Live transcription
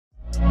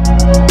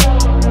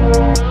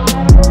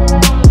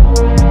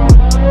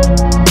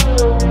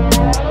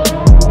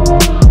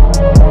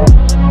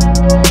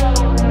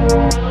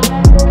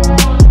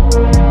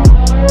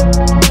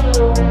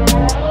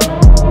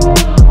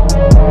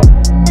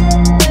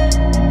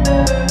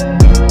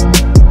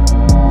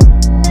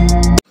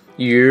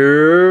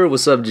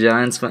What's up,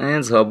 Giants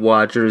fans, Hub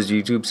watchers,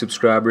 YouTube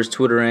subscribers,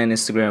 Twitter and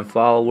Instagram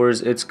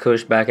followers? It's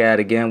Kush back at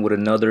it again with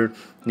another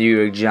New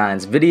York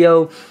Giants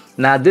video.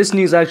 Now, this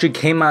news actually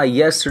came out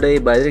yesterday,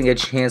 but I didn't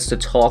get a chance to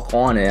talk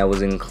on it. I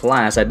was in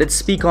class. I did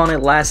speak on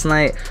it last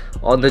night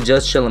on the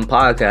Just Chillin'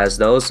 podcast,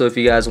 though, so if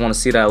you guys want to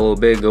see that a little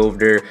bit, go over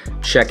there,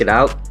 check it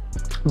out.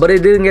 But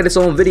it didn't get its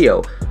own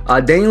video.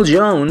 Daniel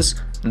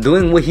Jones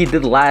doing what he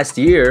did last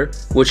year,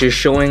 which is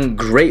showing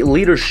great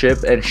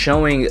leadership and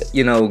showing,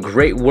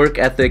 great work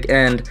ethic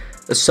and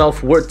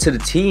self-worth to the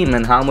team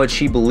and how much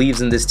he believes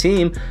in this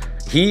team.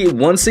 He,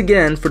 once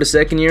again, for the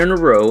second year in a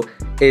row,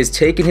 is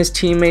taking his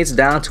teammates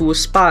down to a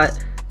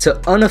spot to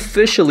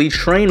unofficially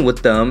train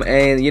with them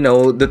and,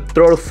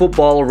 throw the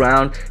football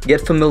around,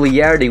 get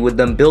familiarity with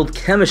them, build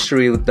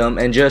chemistry with them,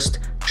 and just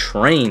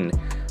train.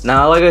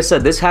 Now, like I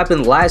said, this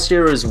happened last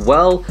year as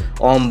well,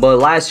 but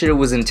last year it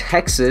was in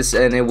Texas,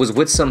 and it was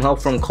with some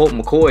help from Colt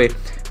McCoy,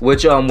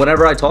 which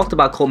whenever I talked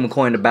about Colt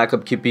McCoy in the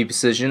backup QB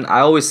position,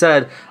 I always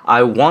said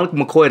I want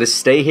McCoy to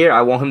stay here.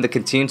 I want him to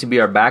continue to be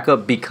our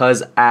backup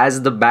because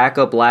as the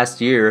backup last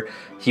year,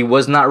 he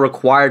was not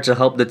required to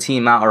help the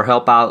team out or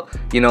help out,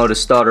 the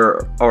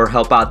starter or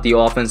help out the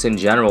offense in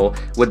general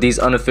with these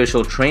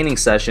unofficial training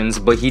sessions,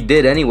 but he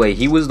did anyway.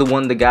 He was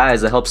one of the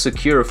guys that helped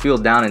secure a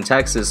field down in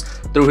Texas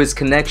through his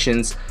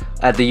connections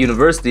at the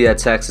University at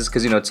Texas,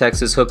 because,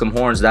 Texas hook 'em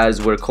horns, that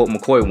is where Colt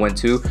McCoy went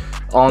to.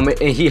 And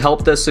he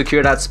helped us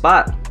secure that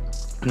spot.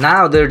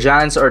 Now their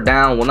Giants are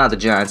down, well, not the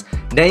Giants.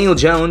 Daniel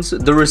Jones,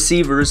 the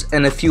receivers,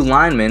 and a few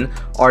linemen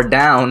are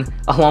down,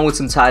 along with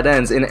some tight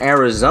ends in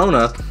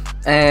Arizona.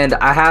 And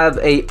I have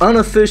a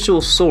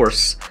unofficial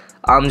source,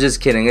 I'm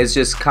just kidding, it's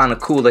just kind of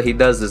cool that he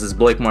does this, is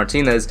Blake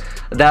Martinez,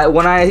 that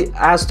when I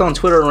asked on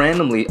Twitter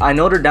randomly, I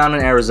know they're down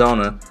in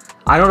Arizona.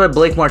 I know that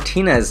Blake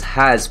Martinez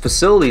has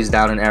facilities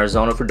down in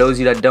Arizona. For those of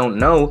you that don't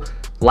know,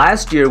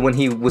 last year when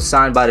he was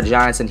signed by the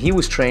Giants and he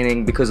was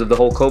training because of the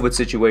whole COVID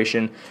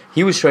situation,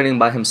 he was training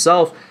by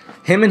himself.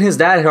 Him and his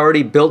dad had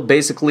already built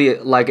basically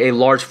like a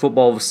large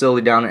football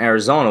facility down in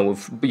Arizona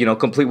with,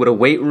 complete with a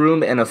weight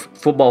room and a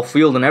football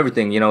field and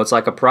everything. It's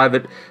like a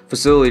private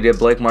facility that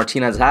Blake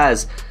Martinez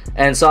has.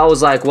 And so I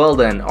was like, well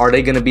then, are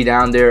they going to be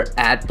down there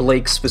at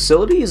Blake's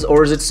facilities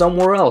or is it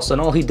somewhere else?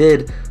 And all he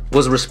did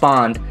was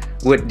respond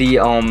with the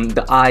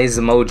eyes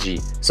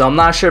emoji. So I'm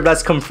not sure if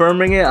that's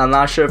confirming it. I'm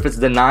not sure if it's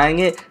denying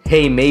it.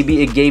 Hey,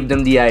 maybe it gave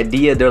them the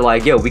idea. They're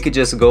like, yo, we could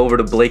just go over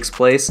to Blake's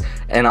place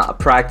and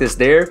practice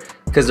there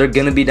because they're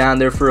going to be down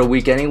there for a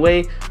week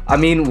anyway. I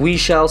mean, we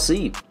shall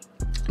see.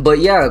 But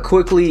yeah,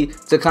 quickly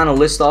to kind of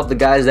list off the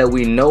guys that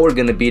we know are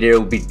going to be there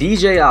would be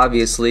DJ,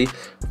 obviously.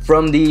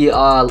 From the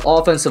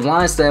offensive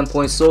line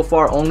standpoint, so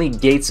far only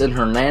Gates and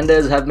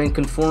Hernandez have been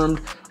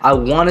confirmed. I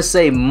want to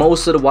say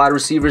most of the wide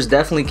receivers,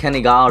 definitely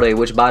Kenny Golladay,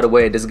 which, by the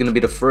way, this is going to be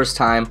the first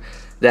time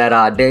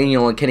that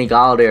Daniel and Kenny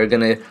Golladay are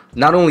going to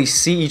not only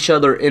see each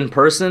other in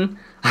person,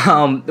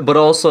 but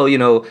also,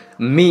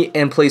 meet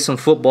and play some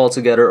football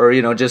together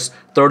or, just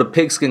throw the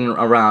pigskin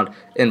around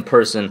in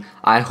person.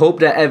 I hope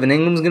that Evan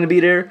Ingram's going to be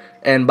there.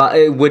 And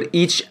with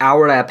each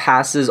hour that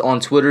passes on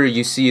Twitter,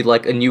 you see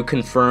like a new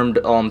confirmed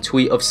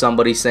tweet of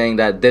somebody saying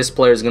that this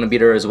player is going to be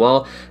there as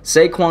well.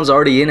 Saquon's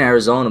already in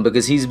Arizona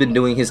because he's been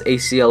doing his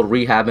ACL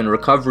rehab and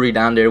recovery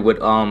down there with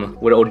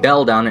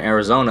Odell down in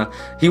Arizona.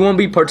 He won't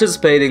be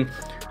participating,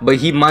 but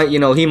he might,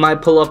 he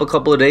might pull up a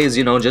couple of days,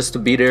 just to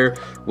be there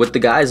with the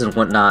guys and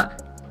whatnot.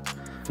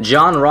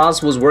 John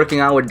Ross was working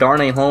out with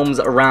Darnay Holmes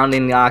around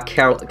in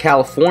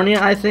California,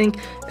 I think,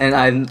 and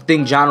I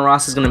think John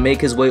Ross is going to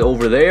make his way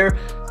over there.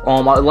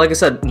 Like I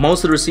said,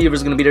 most of the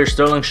receivers are going to be there.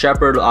 Sterling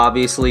Shepard,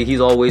 obviously, he's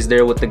always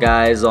there with the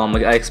guys.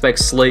 I expect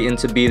Slayton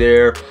to be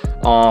there.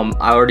 I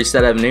already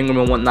said Evan Ingram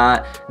and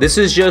whatnot. This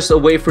is just a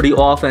way for the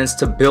offense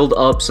to build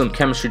up some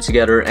chemistry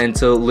together and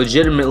to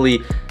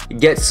legitimately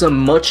get some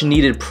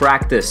much-needed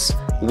practice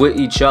with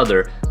each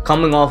other.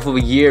 Coming off of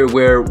a year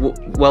where,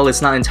 well,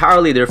 it's not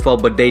entirely their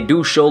fault, but they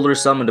do shoulder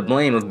some of the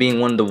blame of being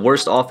one of the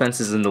worst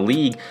offenses in the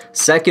league,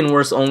 second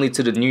worst only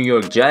to the New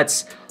York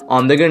Jets.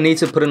 They're going to need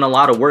to put in a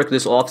lot of work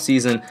this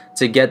offseason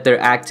to get their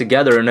act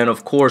together. And then,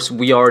 of course,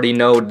 we already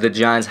know the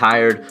Giants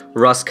hired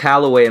Russ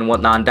Callaway and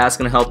whatnot. And that's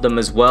going to help them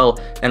as well.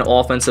 An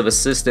offensive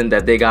assistant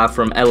that they got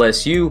from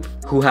LSU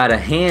who had a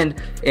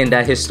hand in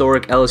that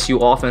historic LSU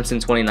offense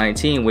in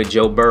 2019 with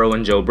Joe Burrow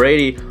and Joe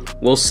Brady.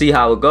 We'll see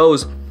how it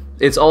goes.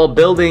 It's all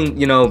building,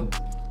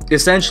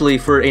 essentially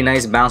for a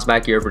nice bounce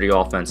back year for the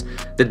offense.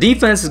 The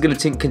defense is going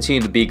to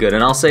continue to be good,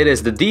 and I'll say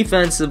this, the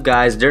defensive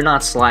guys, they're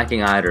not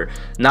slacking either.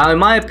 Now, in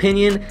my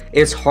opinion,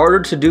 it's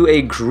harder to do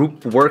a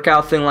group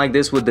workout thing like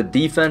this with the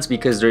defense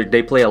because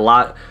they play a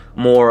lot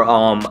more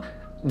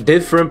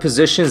different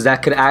positions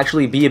that could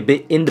actually be a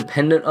bit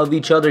independent of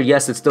each other.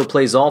 Yes, it still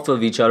plays off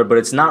of each other, but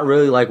it's not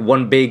really like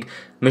one big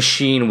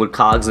machine with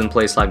cogs in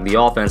place like the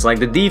offense. Like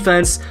the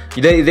defense,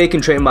 they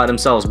can train by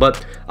themselves.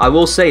 But I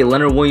will say,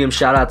 Leonard Williams,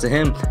 shout out to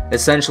him.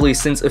 Essentially,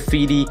 since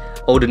Ifeadi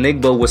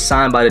Odenigbo was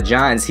signed by the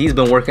Giants, he's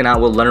been working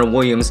out with Leonard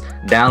Williams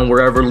down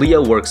wherever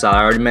Leo works out.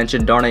 I already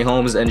mentioned Darnay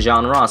Holmes and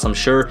John Ross. I'm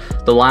sure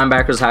the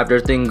linebackers have their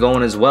thing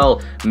going as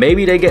well.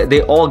 Maybe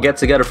they all get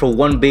together for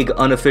one big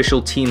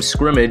unofficial team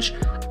scrimmage.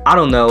 I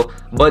don't know,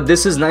 but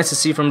this is nice to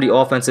see from the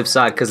offensive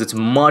side because it's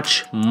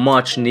much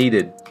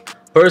needed.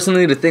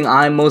 Personally, the thing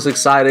I'm most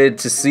excited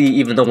to see,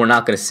 even though we're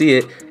not going to see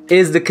it,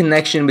 is the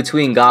connection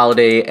between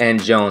Golladay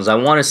and Jones. I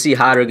want to see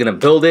how they're going to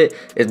build it.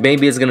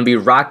 Maybe it's going to be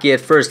rocky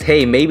at first.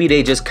 Hey, maybe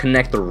they just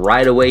connect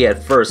right away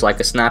at first, like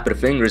a snap of the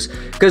fingers.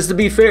 Because to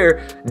be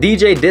fair,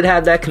 DJ did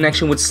have that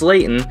connection with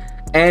Slayton,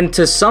 and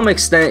to some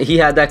extent, he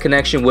had that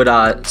connection with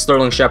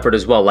Sterling Shepard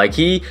as well. Like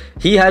he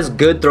has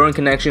good throwing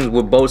connections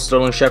with both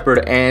Sterling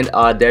Shepard and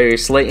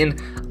Darius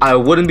Slayton. I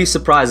wouldn't be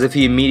surprised if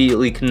he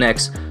immediately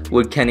connects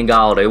with Kenny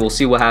Golladay. We'll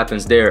see what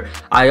happens there.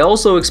 I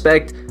also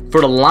expect for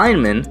the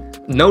linemen,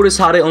 notice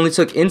how they only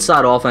took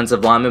inside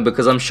offensive linemen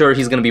because I'm sure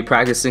he's going to be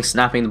practicing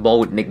snapping the ball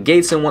with Nick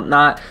Gates and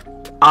whatnot.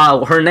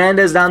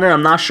 Hernandez down there,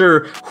 I'm not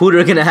sure who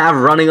they're going to have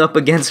running up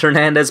against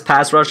Hernandez,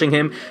 pass rushing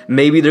him.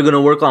 Maybe they're going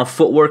to work on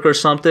footwork or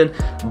something.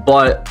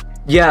 But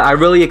yeah, I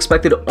really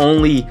expected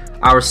only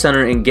our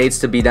center and Gates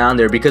to be down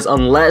there because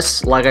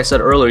unless, like I said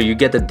earlier, you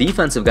get the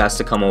defensive guys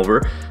to come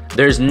over,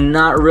 there's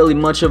not really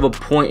much of a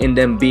point in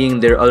them being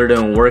there other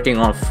than working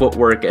on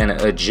footwork and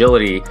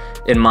agility,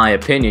 in my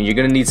opinion. You're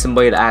going to need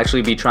somebody to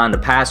actually be trying to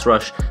pass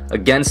rush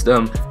against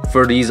them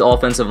for these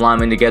offensive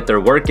linemen to get their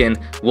work in.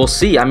 We'll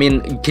see. I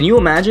mean, can you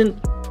imagine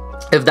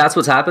if that's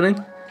what's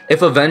happening?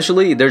 If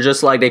eventually they're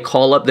just like, they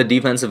call up the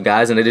defensive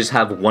guys and they just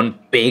have one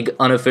big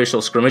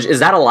unofficial scrimmage, is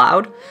that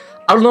allowed?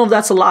 I don't know if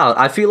that's allowed.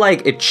 I feel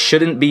like it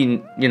shouldn't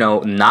be, you know,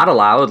 not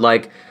allowed.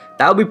 Like,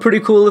 that would be pretty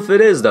cool if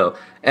it is, though.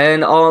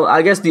 And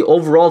I guess the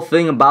overall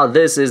thing about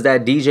this is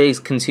that DJ is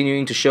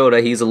continuing to show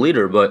that he's a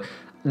leader. But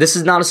this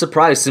is not a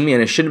surprise to me,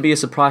 and it shouldn't be a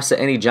surprise to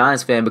any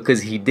Giants fan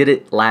because he did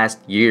it last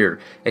year,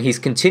 and he's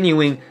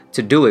continuing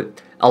to do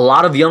it. A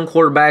lot of young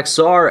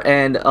quarterbacks are,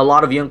 and a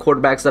lot of young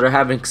quarterbacks that are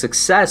having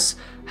success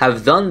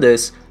have done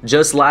this.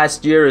 Just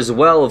last year as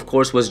well, of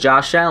course, was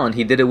Josh Allen.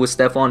 He did it with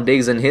Stephon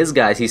Diggs and his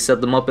guys. He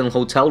set them up in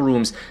hotel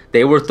rooms.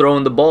 They were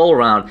throwing the ball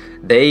around.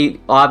 They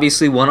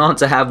obviously went on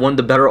to have one of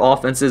the better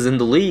offenses in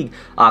the league.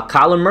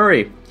 Kyler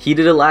Murray, he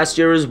did it last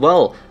year as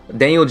well.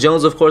 Daniel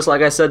Jones, of course,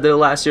 like I said, did it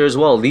last year as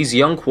well. These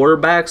young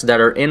quarterbacks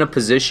that are in a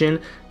position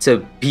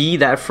to be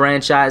that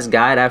franchise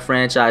guy, that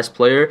franchise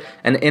player,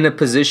 and in a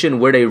position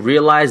where they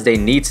realize they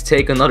need to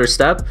take another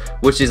step,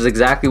 which is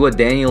exactly what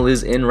Daniel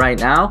is in right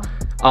now.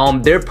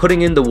 They're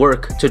putting in the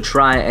work to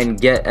try and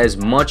get as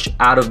much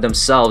out of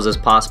themselves as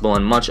possible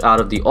and much out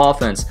of the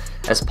offense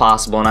as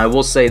possible. And I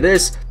will say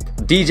this,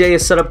 DJ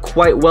is set up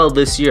quite well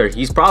this year.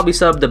 He's probably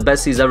set up the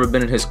best he's ever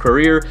been in his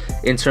career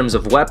in terms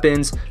of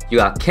weapons. You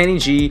got Kenny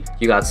G,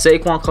 you got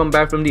Saquon coming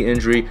back from the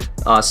injury,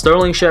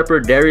 Sterling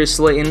Shepard, Darius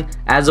Slayton.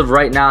 As of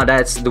right now,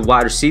 that's the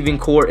wide receiving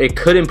core. It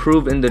could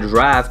improve in the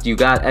draft. You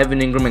got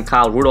Evan Ingram and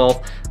Kyle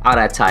Rudolph out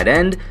at tight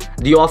end.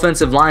 The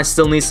offensive line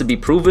still needs to be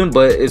proven,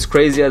 but as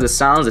crazy as it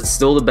sounds, it's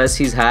still the best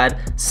he's had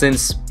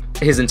since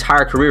his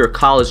entire career,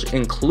 college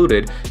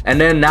included. And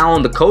then now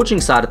on the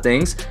coaching side of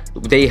things,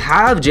 they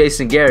have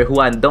Jason Garrett, who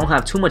I don't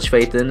have too much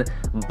faith in,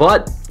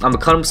 but I'm gonna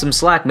cut him some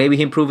slack. Maybe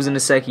he improves in the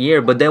second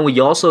year. But then we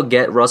also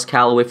get Russ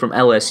Callaway from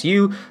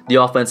LSU, the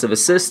offensive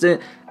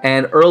assistant.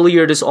 And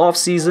earlier this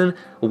offseason,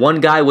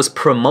 one guy was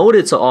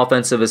promoted to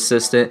offensive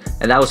assistant,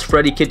 and that was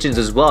Freddie Kitchens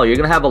as well. You're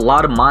going to have a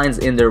lot of minds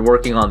in there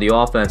working on the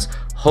offense.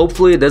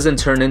 Hopefully it doesn't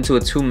turn into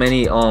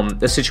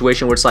a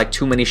situation where it's like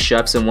too many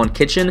chefs in one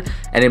kitchen,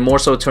 and it more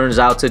so turns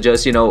out to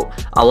just, you know,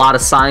 a lot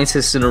of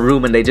scientists in a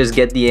room and they just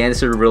get the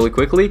answer really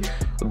quickly.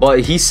 But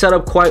he's set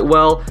up quite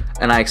well,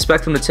 and I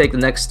expect him to take the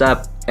next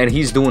step, and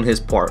he's doing his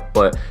part.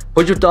 But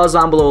put your thoughts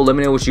down below. Let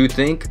me know what you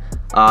think.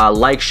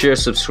 Like, share,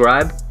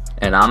 subscribe,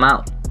 and I'm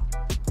out.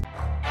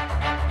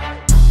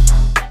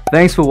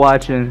 Thanks for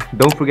watching.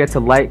 Don't forget to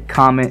like,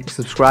 comment,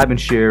 subscribe,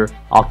 and share.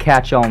 I'll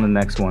catch y'all on the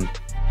next one.